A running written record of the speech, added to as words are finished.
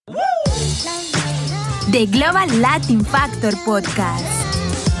The Global Latin Factor Podcast.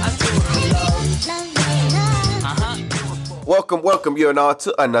 Welcome you and all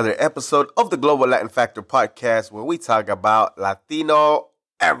to another episode of the Global Latin Factor Podcast, where we talk about Latino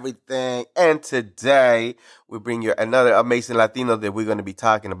everything. And today we bring you another amazing Latino that we're going to be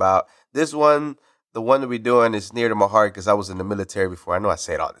talking about. This one, the one that we're doing, is near to my heart because I was in the military before. I know I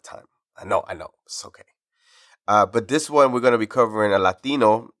say it all the time. I know. It's okay. But this one, we're going to be covering a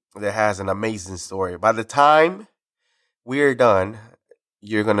Latino that has an amazing story. By the time we're done,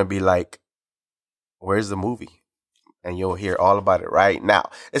 you're going to be like, where's the movie? And you'll hear all about it right now.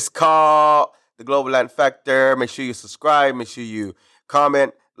 It's called The Global Latin Factor. Make sure you subscribe. Make sure you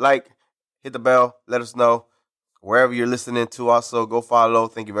comment, like, hit the bell. Let us know. Wherever you're listening to, also go follow.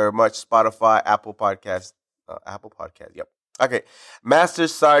 Thank you very much. Spotify, Apple Podcast. Yep. Okay. Master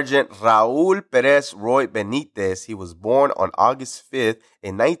Sergeant Raul Perez Roy Benitez. He was born on August 5th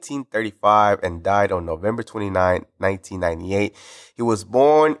in 1935 and died on November 29, 1998. He was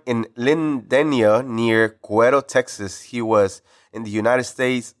born in Lindenia near Cuero, Texas. He was in the United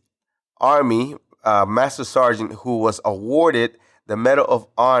States Army Master Sergeant who was awarded the Medal of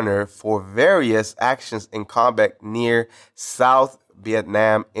Honor for various actions in combat near South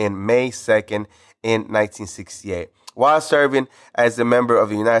Vietnam in May 2nd in 1968. While serving as a member of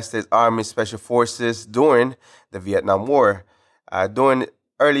the United States Army Special Forces during the Vietnam War. During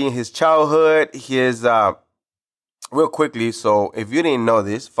early in his childhood, real quickly, so if you didn't know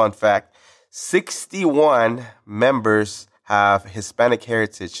this, fun fact, 61 members have Hispanic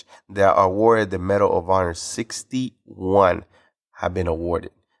heritage that are awarded the Medal of Honor. 61 have been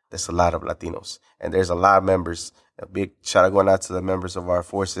awarded. That's a lot of Latinos. And there's a lot of members. A big shout out going out to the members of our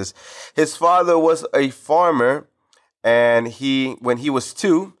forces. His father was a farmer. And when he was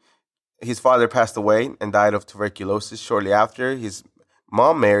 2, his father passed away and died of tuberculosis shortly after. His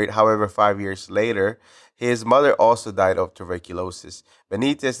mom married. However, 5 years later, his mother also died of tuberculosis.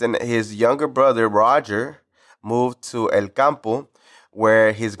 Benitez and his younger brother, Roger, moved to El Campo,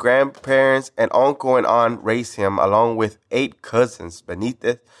 where his grandparents and uncle and aunt raised him, along with 8 cousins.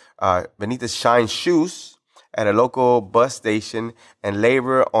 Benitez shined shoes at a local bus station and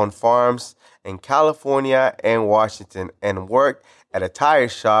labored on farms in California and Washington, and worked at a tire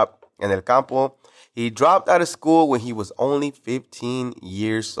shop in El Campo. He dropped out of school when he was only 15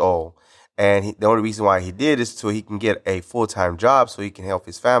 years old. And the only reason why he did is so he can get a full-time job so he can help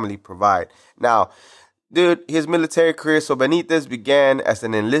his family provide. Now, his military career, so Benitez began as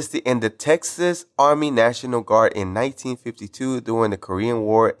an enlisted in the Texas Army National Guard in 1952 during the Korean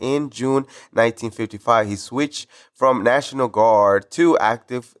War. In June 1955, he switched from National Guard to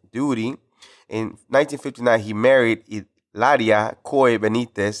active duty. In 1959, he married Hilaria Coy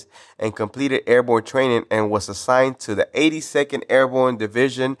Benitez and completed airborne training and was assigned to the 82nd Airborne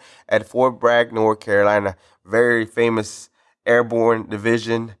Division at Fort Bragg, North Carolina. Very famous airborne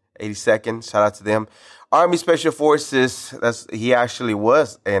division, 82nd. Shout out to them. Army Special Forces, he actually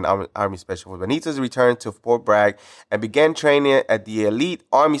was an Army Special Forces. Benitez returned to Fort Bragg and began training at the elite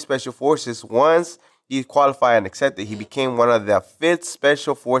Army Special Forces. Once he qualified and accepted, he became one of the 5th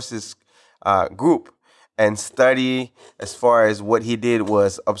Special Forces group, and study as far as what he did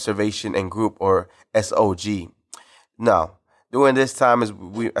was observation and group, or SOG. Now, during this time,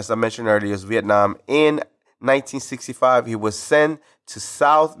 as I mentioned earlier, is Vietnam. In 1965, he was sent to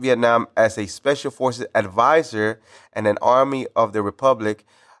South Vietnam as a Special Forces advisor and an Army of the Republic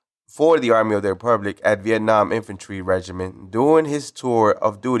at Vietnam Infantry Regiment. During his tour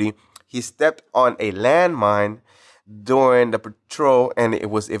of duty, he stepped on a landmine during the patrol, and it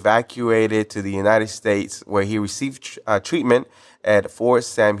was evacuated to the United States, where he received treatment at Fort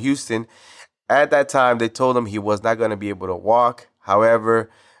Sam Houston. At that time, they told him he was not going to be able to walk. However,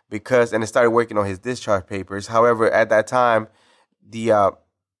 and they started working on his discharge papers. However, at that time, he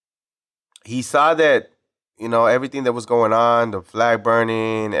saw that, everything that was going on, the flag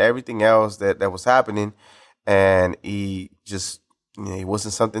burning, everything else that was happening, and he just, it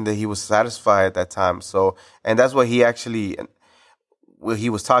wasn't something that he was satisfied at that time. So, and that's what he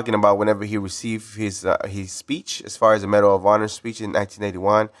was talking about whenever he received his speech, as far as the Medal of Honor speech in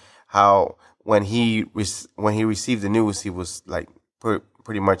 1981. How when he received the news, he was like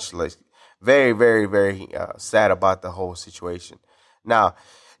pretty much like very, very, very sad about the whole situation. Now,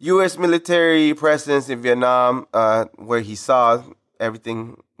 U.S. military presence in Vietnam, where he saw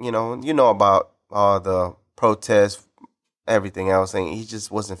everything, you know about all the protests, everything else, and he just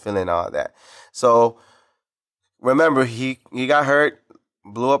wasn't feeling all that. So remember, he got hurt,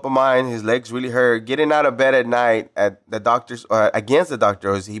 blew up a mine, his legs really hurt. Getting out of bed at night at the doctors, against the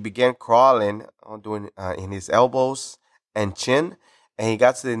doctors, he began crawling in his elbows and chin, and he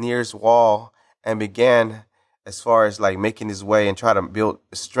got to the nearest wall and began as far as like making his way and try to build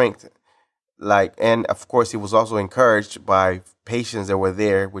strength. And of course, he was also encouraged by patients that were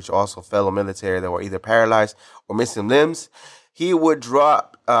there, which also fellow military that were either paralyzed or missing limbs. He would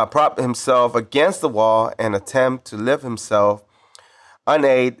prop himself against the wall and attempt to lift himself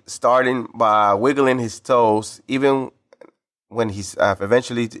unaided, starting by wiggling his toes, even when he's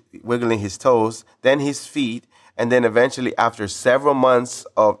eventually wiggling his toes, then his feet, and then eventually, after several months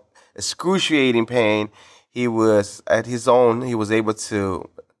of excruciating pain, he was able to,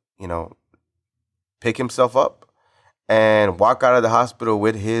 pick himself up and walk out of the hospital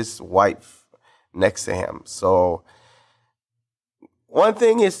with his wife next to him. So one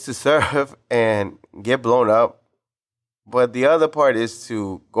thing is to serve and get blown up, but the other part is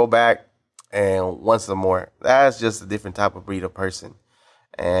to go back and want some more. That's just a different type of breed of person.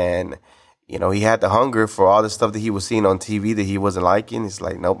 And, he had the hunger for all the stuff that he was seeing on TV that he wasn't liking. It's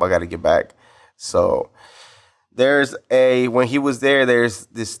like, nope, I got to get back. So when he was there's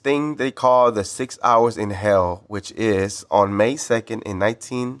this thing they call the 6 hours in hell, which is on May 2nd in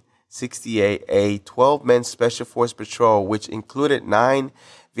 1968, a 12-man special force patrol, which included 9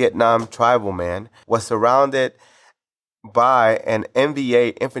 Vietnam tribal men, was surrounded by an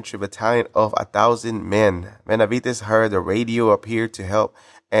NVA infantry battalion of 1,000 men. Benavidez heard the radio appear to help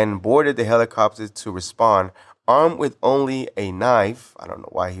and boarded the helicopter to respond. Armed with only a knife, I don't know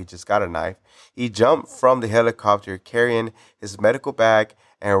why he just got a knife, he jumped from the helicopter carrying his medical bag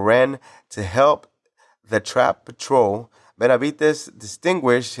and ran to help the trap patrol. Benavidez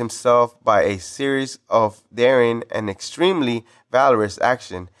distinguished himself by a series of daring and extremely valorous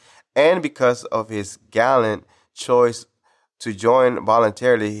action, and because of his gallant choice to join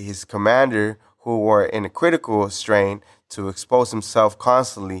voluntarily, his commander, who were in a critical strain to expose himself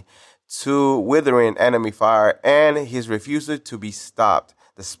constantly to withering enemy fire, and his refusal to be stopped.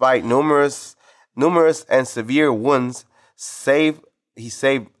 Despite numerous and severe wounds, he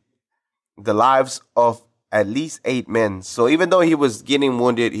saved the lives of at least 8 men. So even though he was getting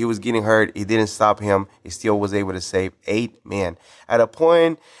wounded, he was getting hurt, it didn't stop him. He still was able to save 8 men. At a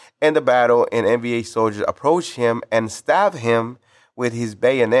point in the battle, an NVA soldier approached him and stabbed him with his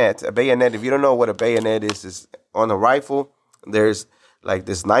bayonet. A bayonet, if you don't know what a bayonet is on a rifle, there's like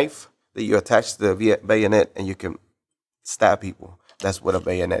this knife that you attach to the bayonet and you can stab people. That's what a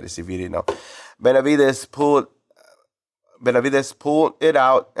bayonet is, if you didn't know. Benavidez pulled it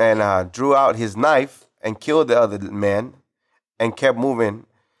out and drew out his knife and killed the other man and kept moving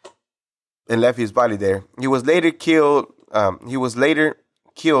and left his body there. He later killed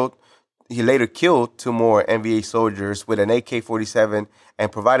 2 more NVA soldiers with an AK-47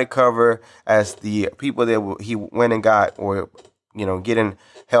 and provided cover as the people that he went and got were, getting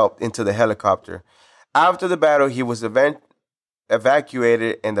help into the helicopter. After the battle, he was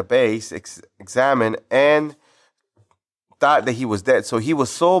evacuated in the base, examined, and thought that he was dead. So he was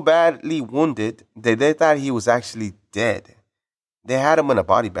so badly wounded that they thought he was actually dead. They had him in a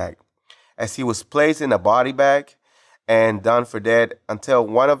body bag. As he was placed in a body bag and done for dead until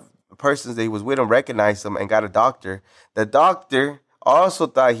one of the persons that he was with him recognized him and got a doctor. The doctor also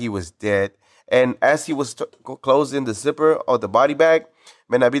thought he was dead. And as he was closing the zipper of the body bag,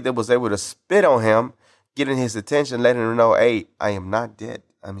 Benavidez was able to spit on him, getting his attention, letting him know, hey, I am not dead.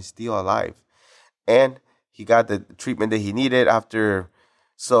 I'm still alive. And he got the treatment that he needed after.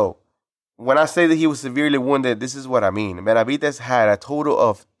 So when I say that he was severely wounded, this is what I mean. Benavidez had a total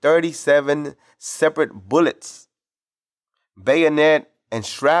of 37 separate bullets, bayonet, and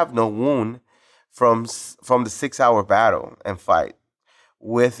shrapnel wound from the 6-hour battle and fight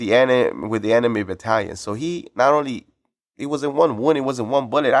with the enemy battalion. So he wasn't one wound, it wasn't one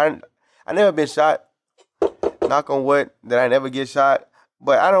bullet. I never been shot. Knock on wood that I never get shot.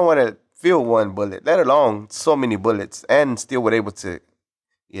 But I don't want to feel one bullet, let alone so many bullets, and still were able to,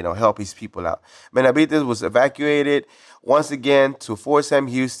 help his people out. Benavidez was evacuated once again to Fort Sam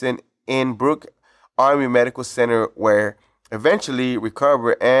Houston in Brooke Army Medical Center, where eventually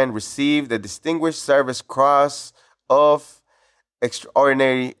recovered and received the Distinguished Service Cross of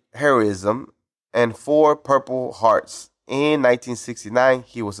Extraordinary Heroism and 4 Purple Hearts. In 1969,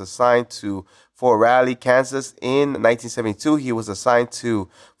 he was assigned to Fort Raleigh, Kansas. In 1972, he was assigned to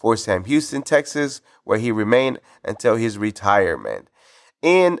Fort Sam Houston, Texas, where he remained until his retirement.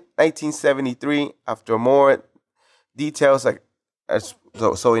 In 1973, after more details in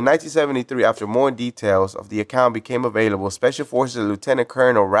 1973, after more details of the account became available, Special Forces Lieutenant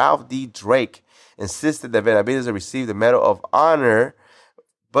Colonel Ralph D. Drake insisted that Benavidez receive the Medal of Honor,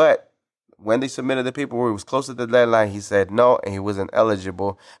 but when they submitted the paperwork, it was close to the deadline, he said no, and he wasn't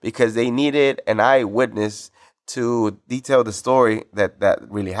eligible because they needed an eyewitness to detail the story that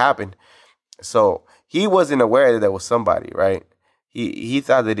really happened. So he wasn't aware that there was somebody, right? He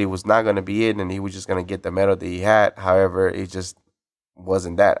thought that it was not going to be it and he was just going to get the medal that he had. However, it just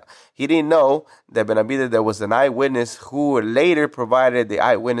wasn't that. He didn't know that Benavidez, there was an eyewitness who later provided the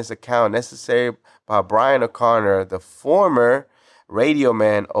eyewitness account necessary by Brian O'Connor, the former radio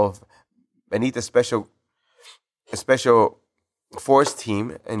man of Benitez special force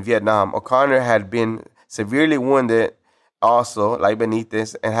team in Vietnam. O'Connor had been severely wounded also, like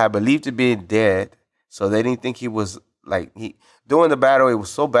Benitez, and had believed to be dead. So they didn't think he was, during the battle, it was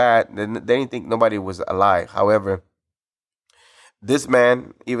so bad that they didn't think nobody was alive. However, this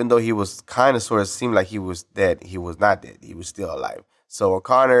man, even though he was kind of sort of seemed like he was dead, he was not dead. He was still alive. So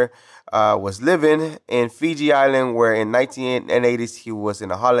O'Connor was living in Fiji Island, where in 1980s he was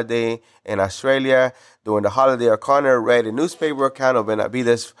in a holiday in Australia. During the holiday, O'Connor read a newspaper account of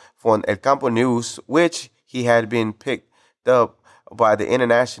Benavidez from El Campo News, which he had been picked up by the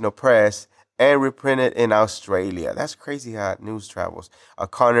international press and reprinted in Australia. That's crazy how news travels.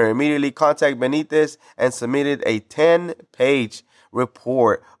 O'Connor immediately contacted Benitez and submitted a 10-page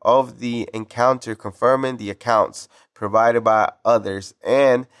report of the encounter, confirming the accounts provided by others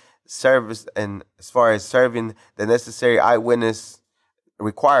and service, and as far as serving the necessary eyewitness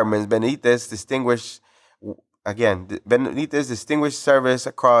requirements. Benitez distinguished service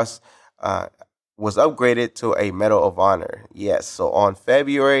across was upgraded to a Medal of Honor. Yes, so on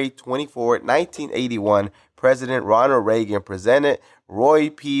February 24, 1981, President Ronald Reagan presented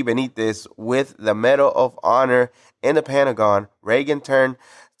Roy P. Benitez with the Medal of Honor in the Pentagon. Reagan turned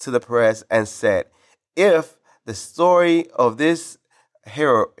to the press and said, "If the story of this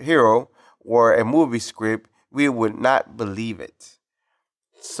hero were a movie script, we would not believe it."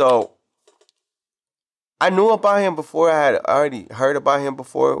 So I knew about him before. I had already heard about him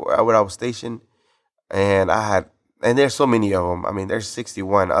before when I was stationed. And there's so many of them. I mean, there's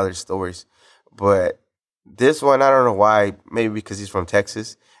 61 other stories. But this one, I don't know why. Maybe because he's from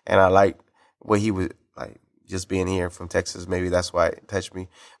Texas. And I like what he was like, just being here from Texas. Maybe that's why it touched me.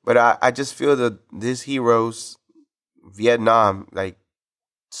 But I just feel that these heroes, Vietnam, like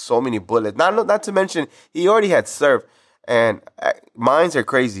so many bullets. Not to mention, he already had served. And mines are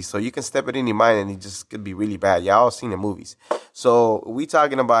crazy. So you can step at any mine and it just could be really bad. Y'all seen the movies. So we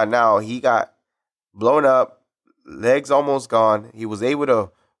talking about now, he got blown up, legs almost gone. He was able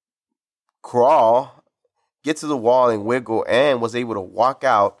to crawl, get to the wall and wiggle, and was able to walk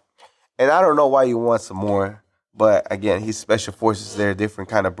out. And I don't know why you want some more. But again, he's special forces. They're a different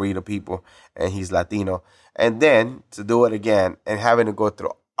kind of breed of people. And he's Latino. And then to do it again and having to go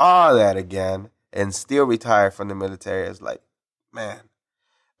through all that again and still retire from the military is like, man,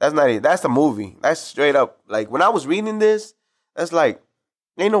 that's not it. That's a movie. That's straight up. Like when I was reading this, that's like,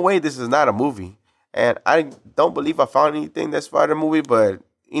 ain't no way this is not a movie. And I don't believe I found anything that's part of the movie, but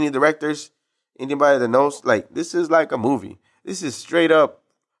any directors, anybody that knows, like, this is like a movie. This is straight up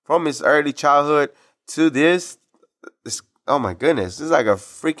from his early childhood to this oh my goodness, this is like a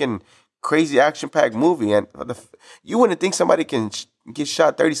freaking crazy action-packed movie. And you wouldn't think somebody can get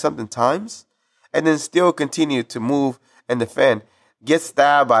shot 30-something times and then still continue to move and defend, get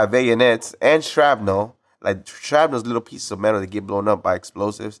stabbed by bayonets and shrapnel, like shrapnel's little pieces of metal that get blown up by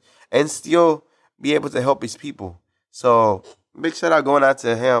explosives, and still be able to help his people. So big shout out going out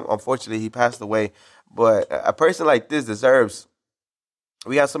to him. Unfortunately, he passed away. But a person like this deserves.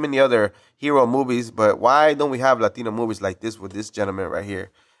 We have so many other hero movies, but why don't we have Latino movies like this with this gentleman right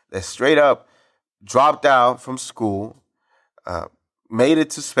here that straight up dropped out from school, made it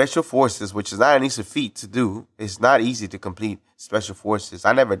to special forces, which is not an easy feat to do. It's not easy to complete special forces.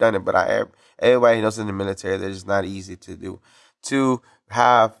 I never done it, but everybody knows in the military that it's not easy to do. To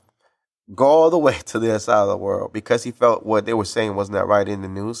go all the way to the other side of the world because he felt what they were saying was not right in the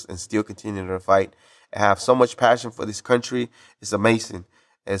news and still continue to fight and have so much passion for this country. It's amazing.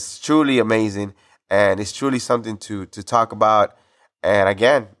 It's truly amazing. And it's truly something to talk about. And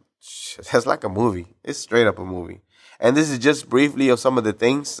again, it's like a movie. It's straight up a movie. And this is just briefly of some of the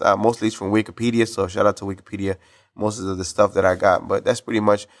things. Mostly it's from Wikipedia. So shout out to Wikipedia. Most of the stuff that I got. But that's pretty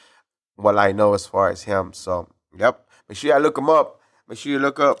much what I know as far as him. So, yep. Make sure you look him up. Make sure you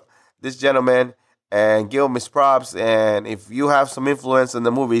look up this gentleman and give him his props. And if you have some influence in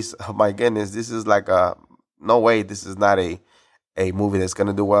the movies, oh my goodness, this is like no way this is not a movie that's going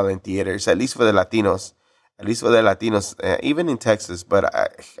to do well in theaters, at least for the Latinos. At least for the Latinos, even in Texas.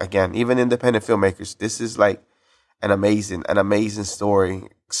 But again, even independent filmmakers, this is like an amazing story.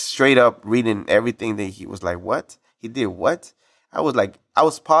 Straight up reading everything that he was like, what? He did what? I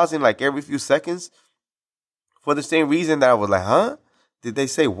was pausing like every few seconds for the same reason that I was like, huh? Did they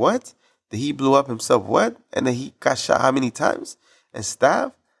say what? Did he blew up himself what? And then he got shot how many times? And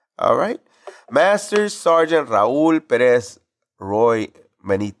stabbed? All right. Master Sergeant Raul Perez Roy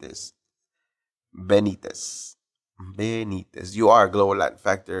Benitez. You are a Global Latin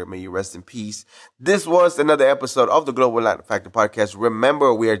Factor. May you rest in peace. This was another episode of the Global Latin Factor podcast.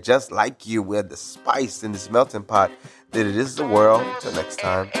 Remember, we are just like you. We're the spice in this melting pot that it is the world. Until next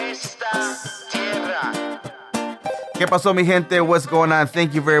time. ¿Qué pasó, mi gente? What's going on?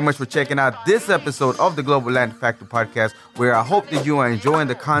 Thank you very much for checking out this episode of the Global Latin Factor podcast, where I hope that you are enjoying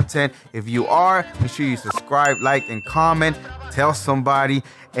the content. If you are, make sure you subscribe, like, and comment. Tell somebody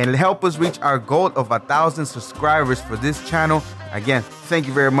and help us reach our goal of 1,000 subscribers for this channel. Again, thank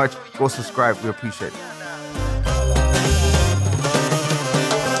you very much. Go subscribe. We appreciate it.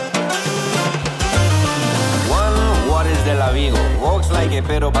 De la Vigo, walks like a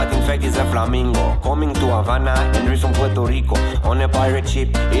pero but in fact is a flamingo. Coming to Havana and reach from Puerto Rico on a pirate ship,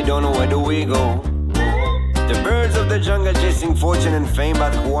 you don't know where do we go. The birds of the jungle chasing fortune and fame,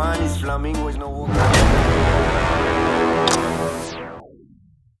 but Juan is flamingo is no